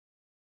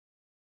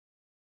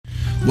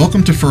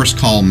Welcome to First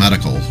Call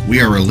Medical. We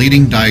are a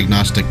leading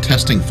diagnostic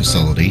testing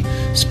facility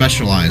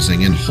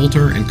specializing in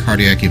Holter and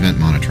cardiac event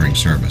monitoring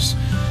service.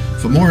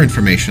 For more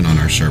information on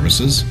our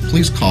services,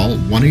 please call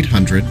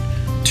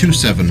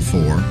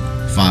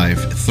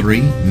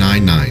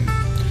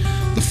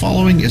 1-800-274-5399. The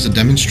following is a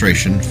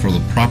demonstration for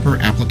the proper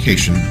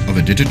application of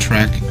a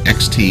Digitrak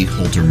XT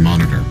Holter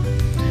monitor.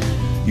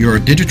 Your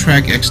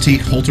Digitrak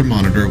XT Holter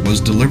monitor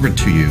was delivered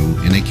to you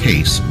in a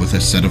case with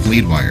a set of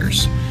lead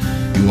wires.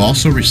 You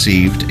also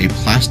received a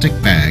plastic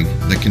bag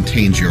that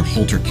contains your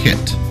Holter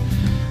kit.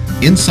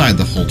 Inside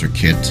the Holter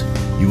kit,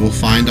 you will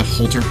find a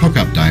Holter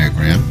hookup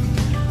diagram,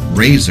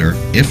 razor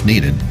if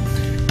needed,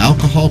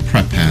 alcohol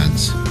prep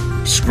pads,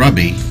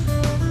 scrubby,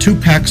 2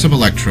 packs of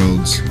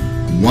electrodes,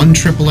 1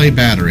 AAA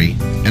battery,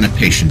 and a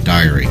patient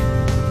diary.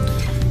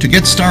 To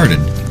get started,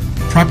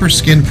 proper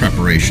skin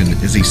preparation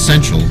is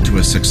essential to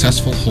a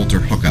successful Holter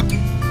hookup.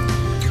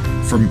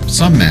 For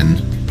some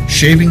men,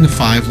 shaving the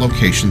 5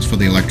 locations for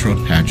the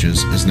electrode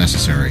patches is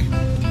necessary.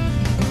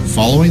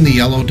 Following the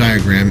yellow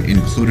diagram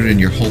included in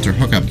your Holter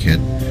hookup kit,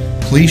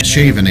 please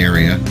shave an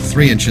area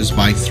 3 inches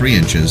by 3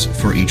 inches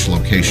for each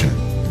location.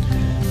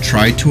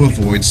 Try to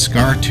avoid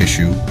scar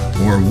tissue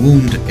or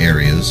wound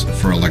areas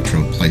for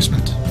electrode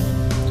placement.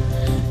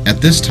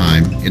 At this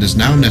time, it is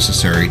now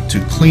necessary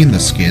to clean the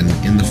skin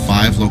in the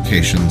 5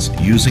 locations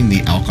using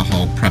the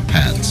alcohol prep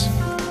pads.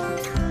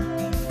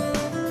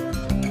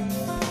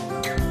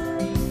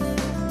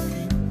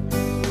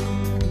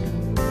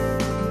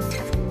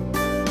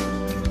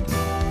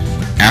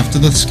 After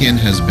the skin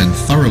has been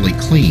thoroughly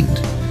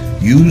cleaned,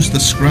 use the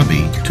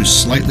scrubby to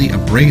slightly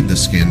abrade the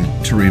skin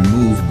to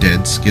remove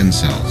dead skin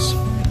cells.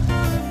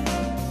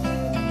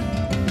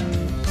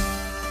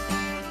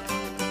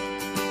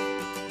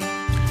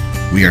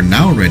 We are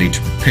now ready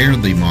to prepare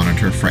the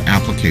monitor for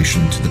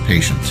application to the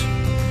patient.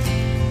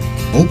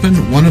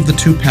 Open one of the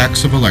 2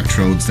 packs of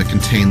electrodes that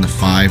contain the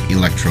 5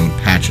 electrode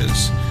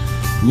patches.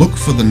 Look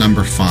for the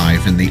number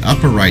 5 in the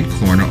upper right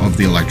corner of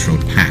the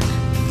electrode pack.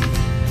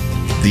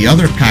 The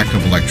other pack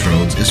of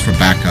electrodes is for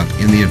backup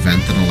in the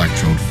event that an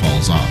electrode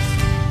falls off.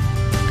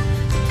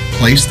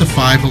 Place the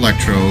 5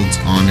 electrodes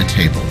on a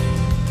table.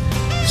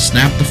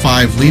 Snap the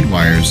 5 lead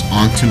wires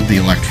onto the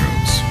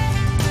electrodes.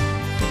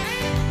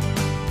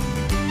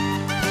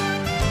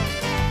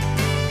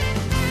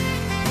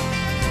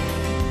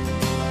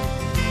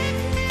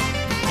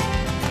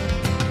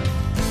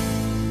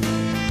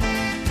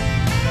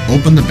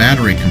 Open the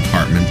battery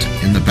compartment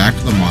in the back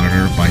of the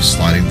monitor by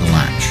sliding the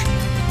latch.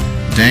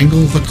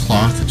 Dangle the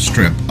cloth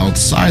strip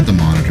outside the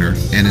monitor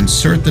and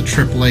insert the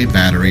AAA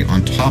battery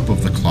on top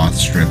of the cloth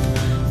strip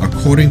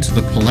according to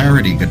the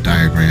polarity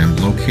diagram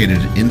located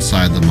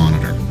inside the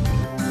monitor.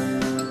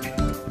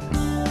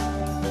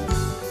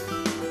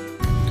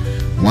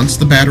 Once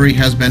the battery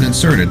has been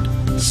inserted,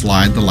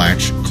 slide the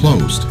latch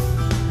closed.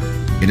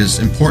 It is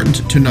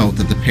important to note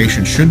that the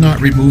patient should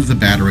not remove the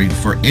battery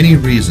for any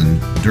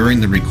reason during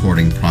the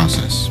recording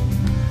process.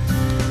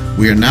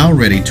 We are now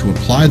ready to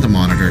apply the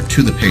monitor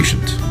to the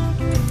patient.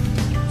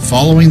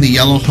 Following the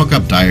yellow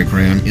hookup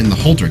diagram in the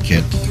Holter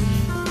kit,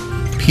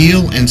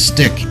 peel and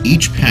stick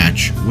each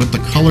patch with the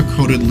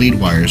color-coded lead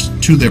wires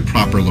to their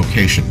proper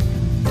location.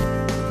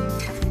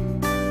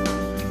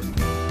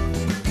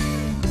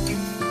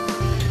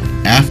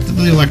 After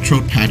the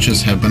electrode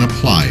patches have been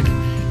applied,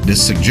 it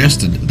is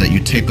suggested that you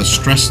tape a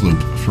stress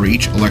loop for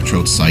each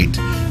electrode site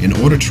in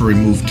order to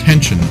remove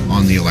tension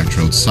on the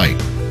electrode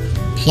site.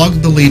 Plug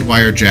the lead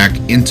wire jack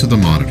into the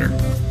monitor.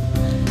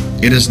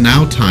 It is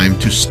now time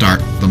to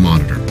start the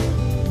monitor.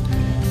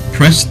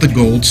 Press the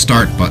gold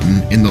Start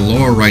button in the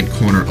lower right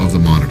corner of the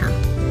monitor.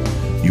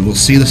 You will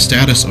see the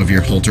status of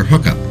your Holter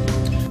hookup.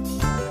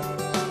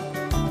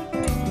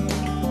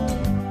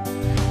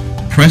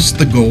 Press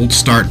the gold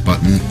Start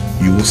button.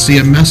 You will see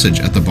a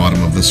message at the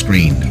bottom of the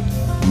screen.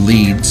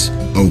 Leads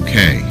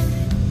OK.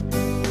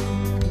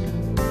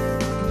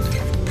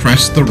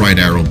 Press the right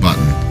arrow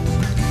button.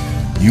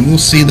 You will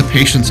see the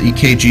patient's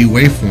EKG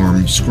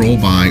waveform scroll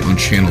by on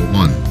channel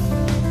 1.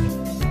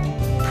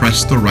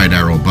 Press the right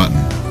arrow button.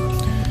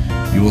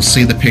 You will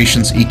see the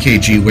patient's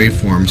EKG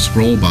waveform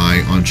scroll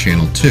by on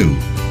channel 2.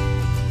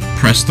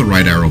 Press the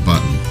right arrow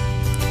button.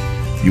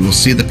 You will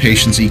see the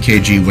patient's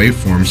EKG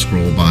waveform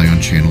scroll by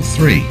on channel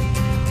 3.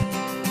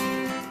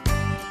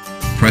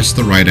 Press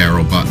the right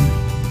arrow button.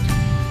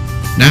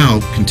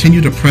 Now,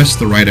 continue to press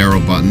the right arrow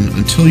button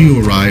until you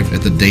arrive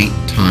at the Date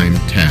Time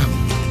tab.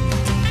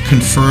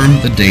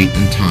 Confirm the date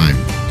and time.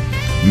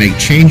 Make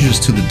changes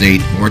to the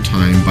date or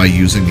time by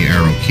using the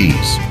arrow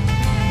keys.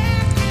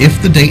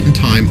 If the date and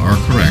time are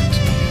correct,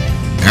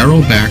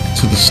 arrow back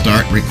to the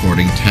Start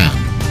Recording tab.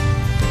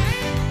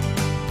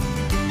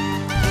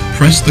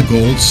 Press the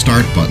gold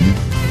Start button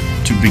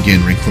to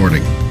begin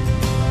recording.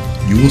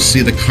 You will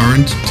see the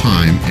current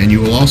time and you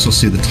will also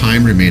see the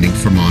time remaining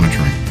for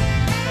monitoring.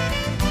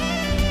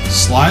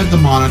 Slide the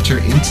monitor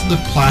into the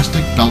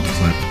plastic belt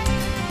clip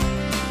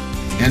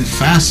and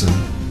fasten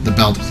the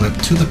belt clip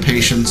to the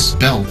patient's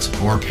belt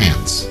or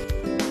pants.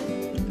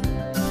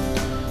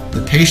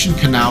 The patient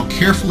can now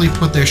carefully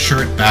put their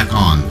shirt back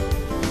on.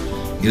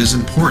 it is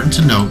important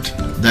to note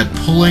that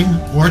pulling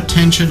or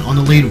tension on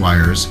the lead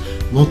wires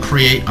will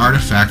create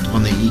artifact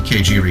on the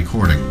EKG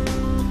recording.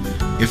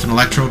 If an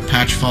electrode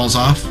patch falls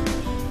off,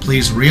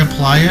 please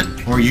reapply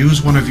it or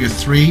use one of your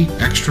 3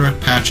 extra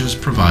patches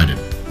provided.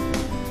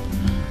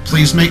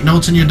 Please make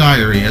notes in your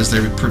diary as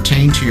they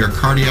pertain to your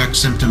cardiac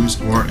symptoms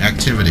or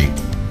activity.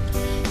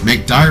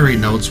 Make diary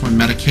notes when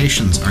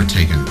medications are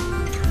taken.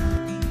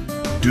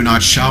 Do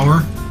not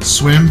shower,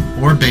 swim,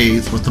 or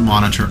bathe with the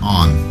monitor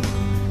on.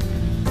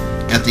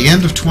 At the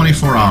end of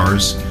 24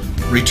 hours,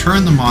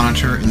 return the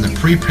monitor in the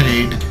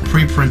prepaid,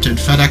 pre-printed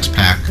FedEx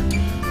pack,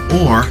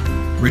 or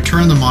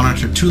return the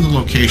monitor to the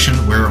location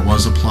where it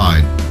was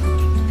applied.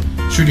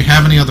 Should you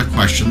have any other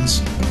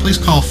questions, please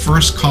call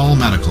First Call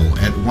Medical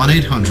at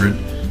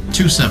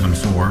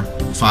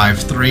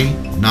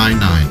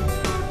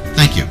 1-800-274-5399.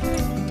 Thank you.